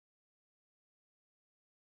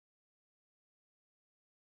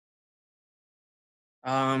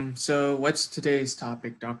So what's today's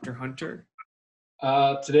topic, Dr. Hunter?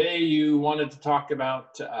 Today you wanted to talk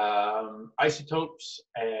about isotopes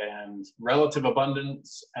and relative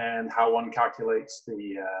abundance and how one calculates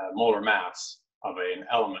the molar mass of an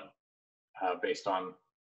element based on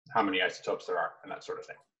how many isotopes there are and that sort of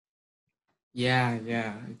thing.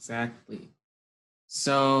 Yeah, exactly.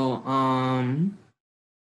 So,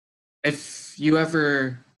 if you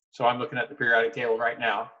ever, So I'm looking at the periodic table right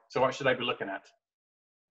now. So what should I be looking at?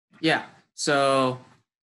 yeah, so,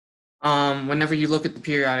 whenever you look at the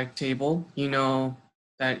periodic table, you know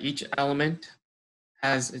that each element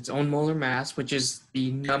has its own molar mass, which is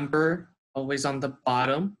the number always on the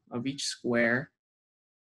bottom of each square.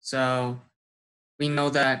 So, we know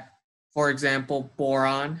that, for example,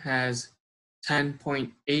 boron has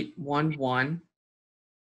 10.811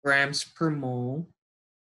 grams per mole.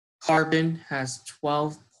 Carbon has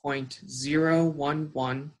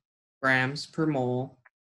 12.011 grams per mole,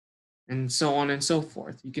 and so on and so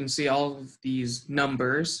forth. You can see all of these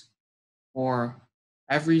numbers for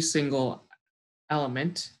every single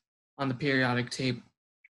element on the periodic table.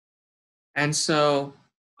 And so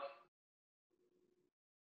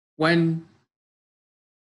when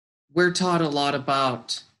we're taught a lot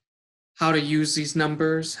about how to use these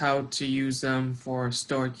numbers, how to use them for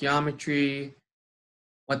stoichiometry,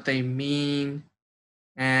 what they mean,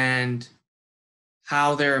 and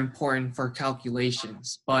how they're important for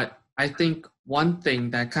calculations. But I think one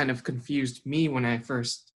thing that kind of confused me when I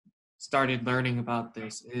first started learning about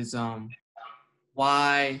this is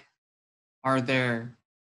why are there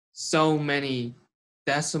so many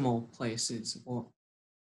decimal places? Well,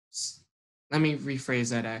 let me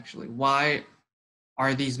rephrase that actually. Why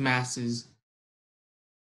are these masses,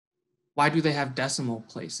 why do they have decimal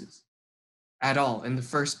places at all in the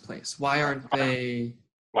first place? Why aren't they,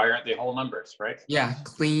 Why aren't they whole numbers, right? yeah,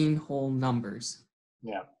 clean whole numbers?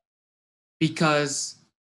 Yeah. Because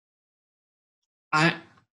I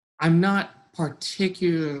I'm not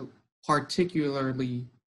particularly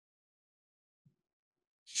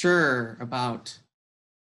sure about.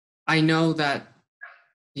 I know that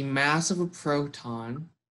the mass of a proton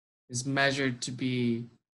is measured to be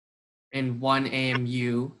in 1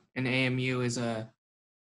 AMU. An AMU is a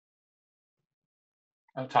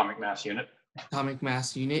Atomic mass unit. atomic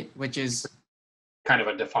mass unit, which is Kind of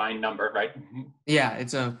a defined number, right? yeah,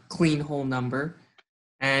 it's a clean whole number.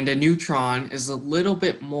 And a neutron is a little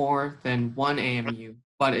bit more than 1 AMU,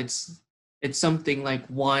 but it's something like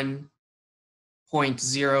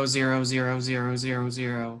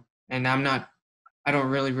 1.000000, and I don't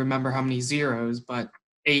really remember how many zeros, but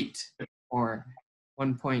 8 or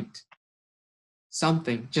 1 point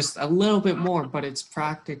something, just a little bit more, but it's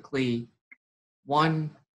practically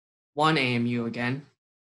one AMU again.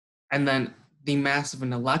 And then the mass of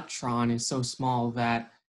an electron is so small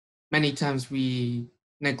that many times we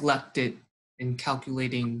neglect it in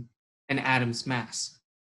calculating an atom's mass.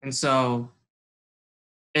 And so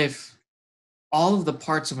if all of the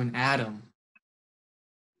parts of an atom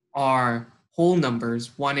are whole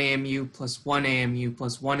numbers, 1 AMU plus 1 AMU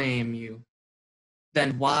plus 1 AMU,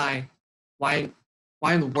 then why in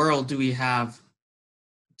the world do we have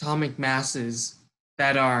atomic masses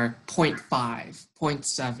that are 0.5,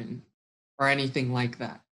 0.7, or anything like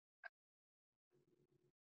that?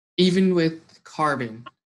 Even with carbon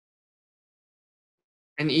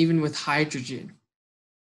and even with hydrogen,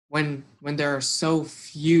 when there are so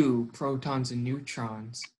few protons and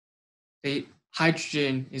neutrons,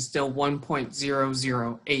 hydrogen is still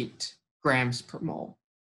 1.008 grams per mole,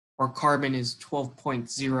 or carbon is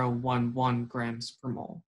 12.011 grams per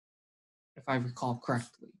mole, if I recall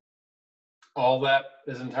correctly. All that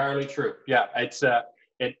is entirely true. Yeah,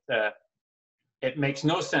 it makes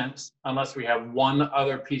no sense unless we have one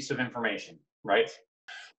other piece of information, right?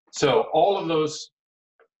 So all of those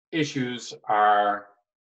issues are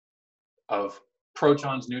of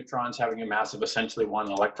protons, neutrons having a mass of essentially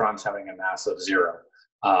 1, electrons having a mass of 0.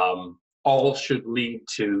 All should lead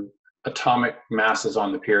to atomic masses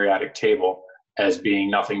on the periodic table as being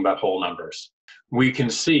nothing but whole numbers. We can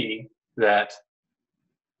see that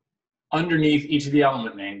underneath each of the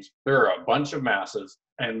element names, there are a bunch of masses,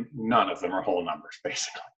 and none of them are whole numbers,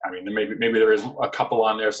 basically. I mean, maybe there is a couple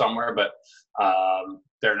on there somewhere, but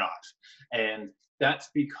they're not. And that's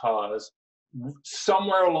because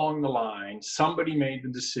somewhere along the line, somebody made the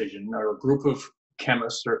decision, or a group of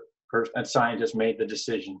chemists and scientists made the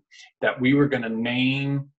decision that we were going to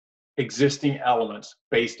name existing elements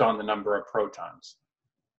based on the number of protons.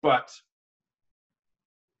 But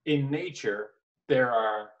in nature, there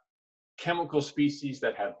are chemical species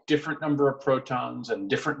that have different number of protons and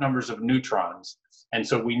different numbers of neutrons. And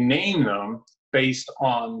so we name them based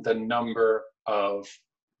on the number of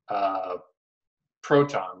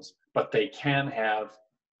protons, but they can have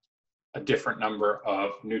a different number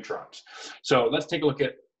of neutrons. So let's take a look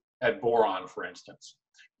at boron, for instance.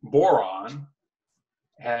 Boron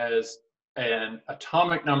has an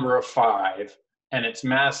atomic number of 5, and its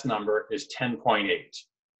mass number is 10.8.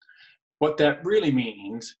 What that really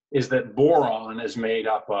means is that boron is made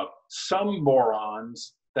up of some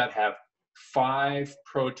borons that have 5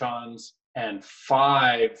 protons and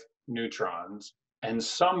 5 neutrons, and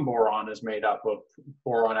some boron is made up of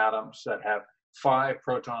boron atoms that have 5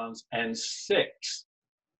 protons and 6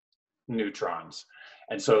 neutrons.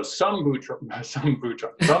 And so some borons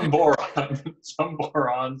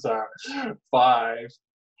are 5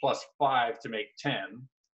 plus 5 to make 10,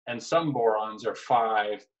 and some borons are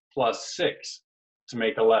 5 plus 6 to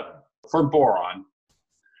make 11. For boron,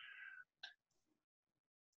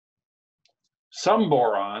 some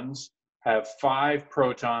borons have 5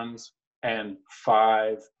 protons and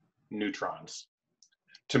 5 neutrons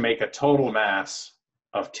to make a total mass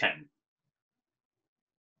of 10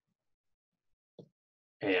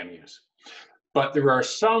 AMUs. But there are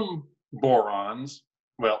some borons,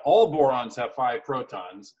 well, all borons have 5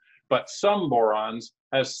 protons, but some borons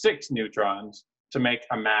have 6 neutrons to make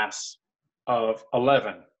a mass of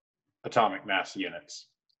 11 atomic mass units.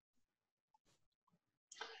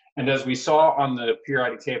 And as we saw on the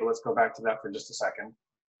periodic table, let's go back to that for just a second.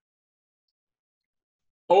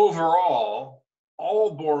 Overall,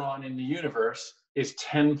 all boron in the universe is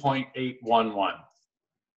 10.811.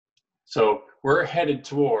 So we're headed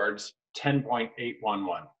towards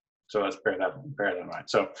 10.811. So let's bear that in mind.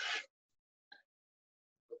 So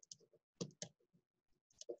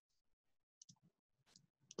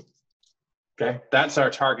okay, that's our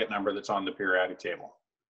target number that's on the periodic table.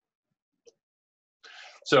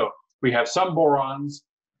 So we have some borons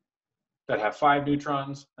that have 5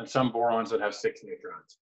 neutrons and some borons that have 6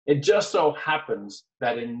 neutrons. It just so happens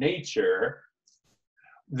that in nature,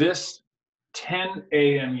 this 10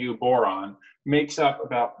 AMU boron makes up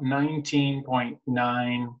about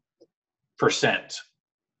 19.9%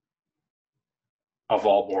 of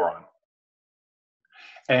all boron.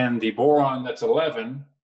 And the boron that's 11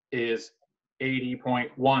 is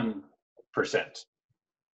 80.1%.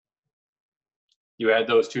 You add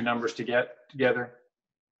those two numbers together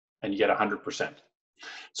and you get 100%.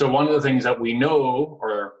 So one of the things that we know,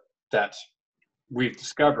 or that we've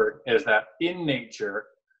discovered, is that in nature,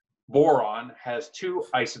 boron has 2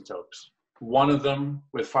 isotopes. One of them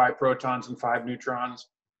with 5 protons and 5 neutrons,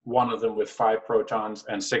 one of them with 5 protons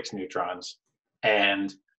and 6 neutrons.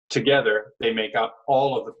 And together they make up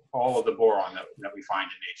all of the boron that we find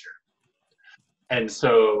in nature. And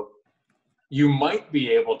so you might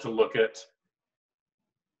be able to look at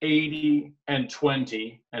 80 and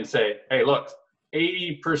 20 and say, hey, look,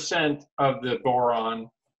 80% of the boron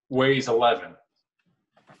weighs 11.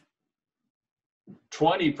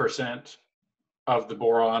 20% of the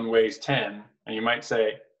boron weighs 10. And you might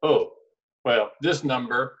say, oh, well, this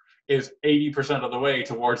number is 80% of the way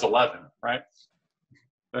towards 11, right?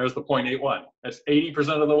 There's the 0.81. That's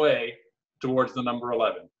 80% of the way towards the number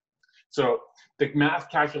 11. So the math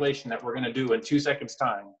calculation that we're going to do in 2 seconds'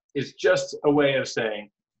 time is just a way of saying,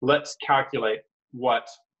 let's calculate what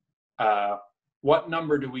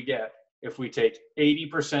number do we get if we take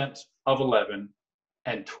 80% of 11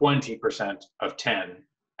 and 20% of 10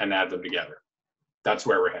 and add them together. That's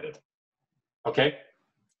where we're headed. Okay?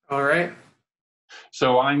 All right.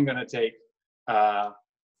 So I'm going to take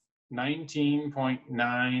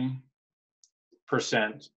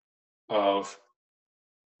 19.9% of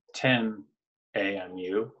 10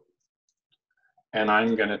 AMU, and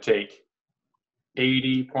I'm going to take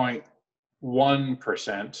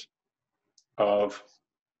 80.1% of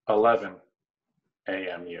 11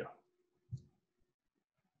 AMU.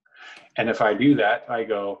 And if I do that, I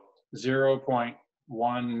go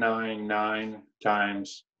 0.199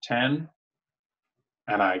 times 10,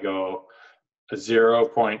 and I go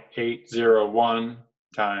 0.801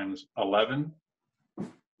 times 11.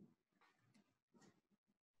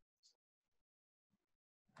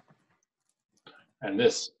 And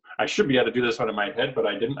this, I should be able to do this one in my head, but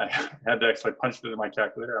I didn't. I had to actually punch it into my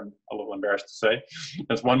calculator. I'm a little embarrassed to say.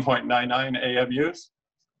 That's 1.99 AMUs.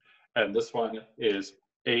 And this one is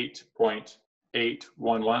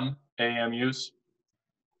 8.811 AMUs.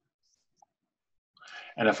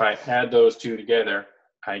 And if I add those two together,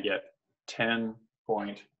 I get 10.80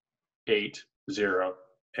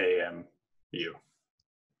 AMU,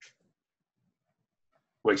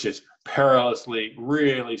 which is perilously,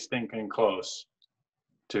 really stinking close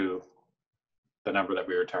to the number that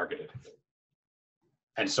we were targeted.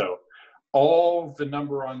 And so all the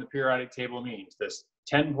number on the periodic table means, this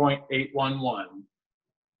 10.811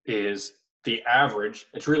 is the average.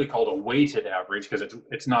 It's really called a weighted average because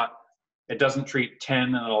it's not, it doesn't treat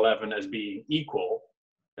 10 and 11 as being equal.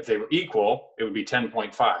 If they were equal, it would be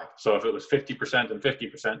 10.5. So if it was 50% and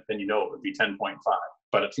 50%, then you know it would be 10.5,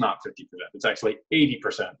 but it's not 50%. It's actually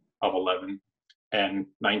 80% of 11 and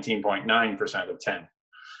 19.9% of 10.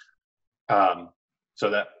 So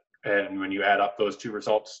that, and when you add up those two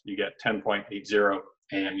results, you get 10.80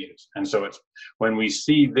 AMUs. And so it's, when we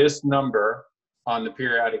see this number on the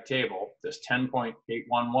periodic table, this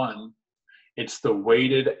 10.811, it's the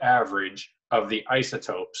weighted average of the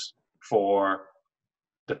isotopes for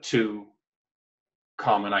the two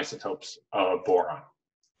common isotopes of boron.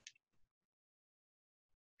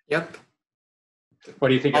 Yep. What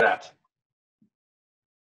do you think of that?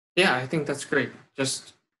 Yeah, I think that's great.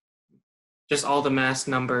 Just all the mass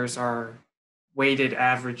numbers are weighted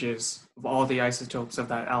averages of all the isotopes of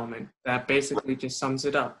that element. That basically just sums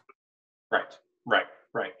it up. Right.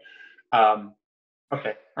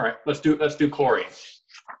 Okay, all right, let's do chlorine.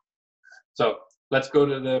 So let's go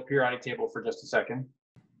to the periodic table for just a second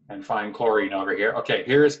and find chlorine over here. Okay,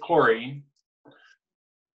 here is chlorine.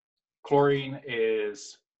 Chlorine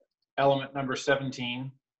is element number 17,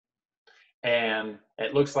 and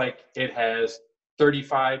it looks like it has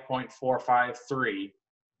 35.453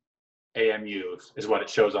 AMUs is what it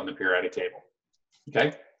shows on the periodic table.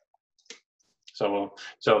 Okay, so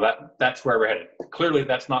that's where we're headed. Clearly,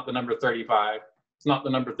 that's not the number 35. It's not the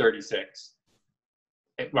number 36.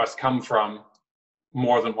 It must come from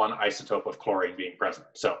more than one isotope of chlorine being present.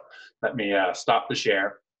 So let me stop the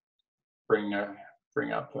share, bring up,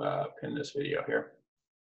 pin this video here.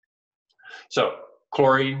 So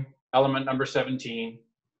chlorine, element number 17,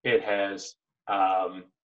 it has, on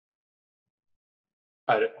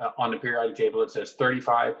the periodic table, it says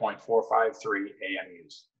 35.453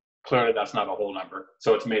 AMUs. Clearly that's not a whole number.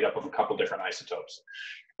 So it's made up of a couple different isotopes.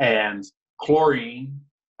 And chlorine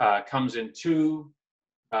comes in two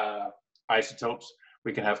isotopes.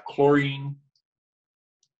 We can have chlorine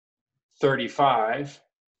 35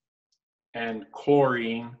 and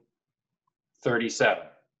chlorine 37.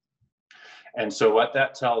 And so what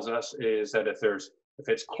that tells us is that if it's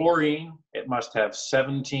chlorine, it must have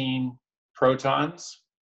 17 protons.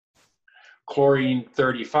 Chlorine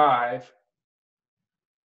 35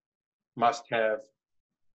 must have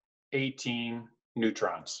 18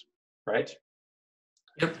 neutrons, right?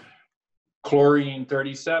 Yep. Chlorine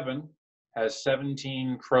 37 has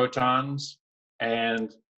 17 protons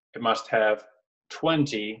and it must have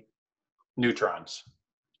 20 neutrons.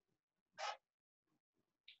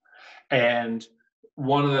 And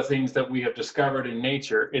one of the things that we have discovered in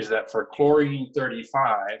nature is that for chlorine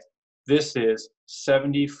 35, this is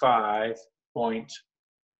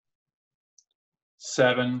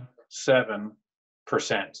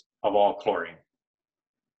 75.77% of all chlorine.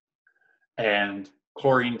 And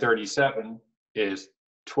chlorine 37 is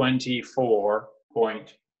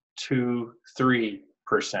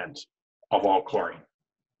 24.23% of all chlorine.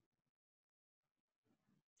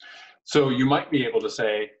 So you might be able to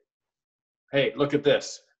say, hey, look at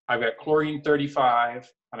this. I've got chlorine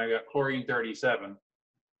 35 and I've got chlorine 37.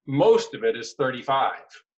 Most of it is 35.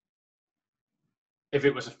 If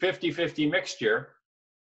it was a 50-50 mixture,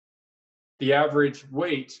 the average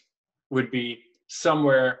weight would be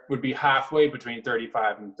halfway between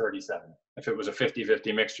 35 and 37. If it was a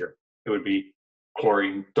 50-50 mixture, it would be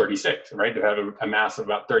chlorine 36, right? To have a mass of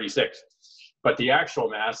about 36. But the actual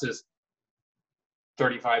mass is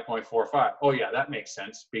 35.45. Oh yeah, that makes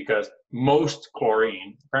sense because most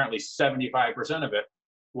chlorine, apparently 75% of it,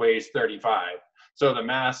 weighs 35. So the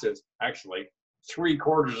mass is actually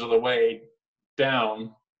 3/4 of the way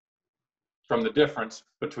down from the difference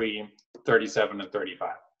between 37 and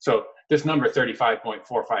 35. So this number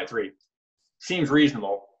 35.453 seems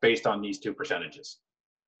reasonable based on these two percentages.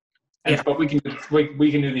 And yeah. But we can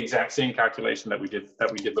do the exact same calculation that we did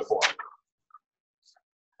before,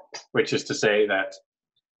 which is to say that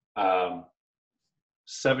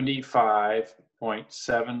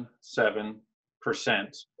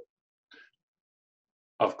 75.77%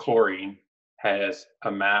 of chlorine has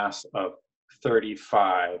a mass of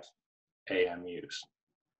 35 AMUs.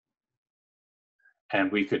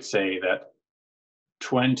 And we could say that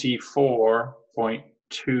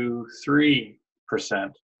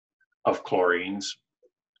 24.23% of chlorines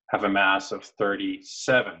have a mass of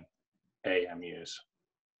 37 AMUs.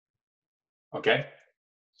 Okay?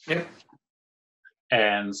 Yeah.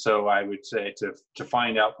 And so I would say to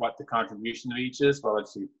find out what the contribution of each is, well,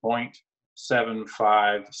 let's see,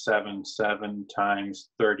 0.7577 times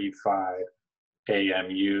 35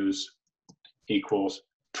 AMUs equals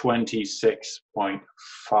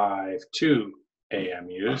 26.52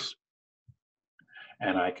 AMUs.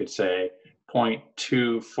 And I could say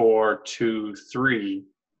 0.2423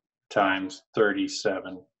 times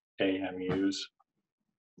 37 AMUs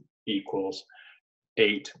equals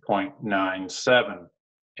 8.97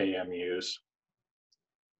 AMUs.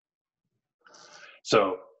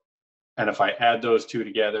 So, and if I add those two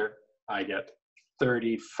together, I get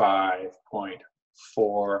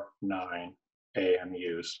 35.49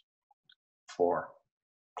 AMUs for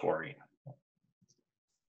chlorine,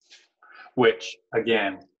 which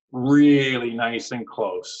again, really nice and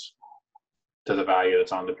close to the value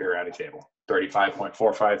that's on the periodic table,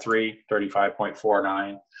 35.453,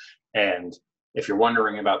 35.49. And if you're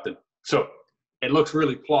wondering about so it looks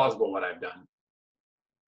really plausible what I've done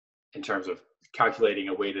in terms of calculating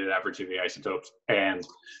a weighted average of the isotopes. And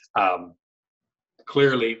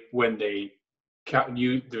clearly when they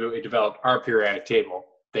developed our periodic table,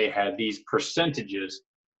 they had these percentages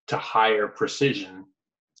to higher precision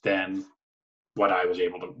than what I was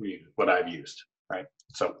able to use, what I've used, right?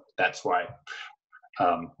 So that's why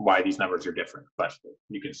these numbers are different. But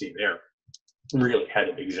you can see they're really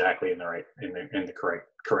headed exactly in the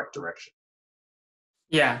correct direction.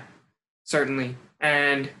 Yeah, certainly.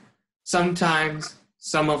 And sometimes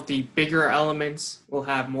some of the bigger elements will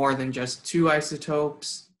have more than just 2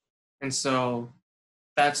 isotopes. And so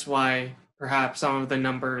that's why perhaps some of the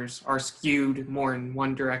numbers are skewed more in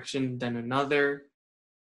one direction than another.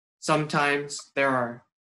 Sometimes there are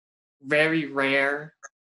very rare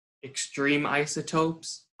extreme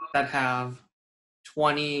isotopes that have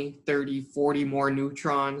 20, 30, 40 more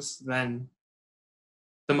neutrons than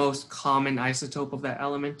the most common isotope of that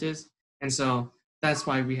element is. And so that's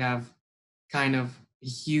why we have kind of a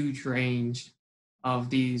huge range of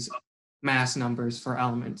these mass numbers for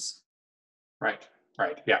elements. Right,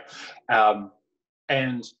 yeah.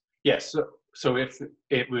 And yes, so if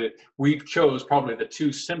we chose probably the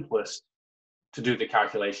 2 simplest to do the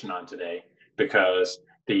calculation on today, because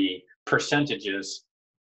the percentages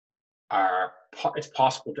it's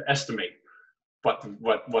possible to estimate what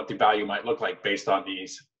the value might look like based on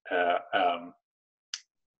these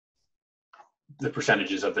the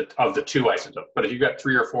percentages of the 2 isotopes. But if you've got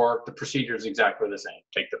 3 or 4, the procedure is exactly the same.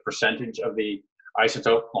 Take the percentage of the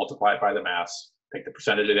isotope, multiply it by the mass. Take the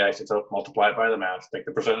percentage of the isotope, multiply it by the mass. Take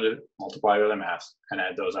the percentage, multiply it by the mass, and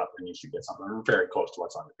add those up, and you should get something very close to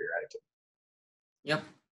what's on the periodic table. Yep.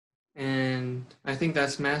 And I think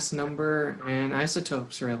that's mass number and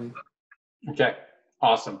isotopes, really. Okay,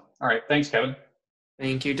 awesome. All right, thanks, Kevin.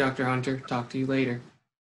 Thank you, Dr. Hunter. Talk to you later.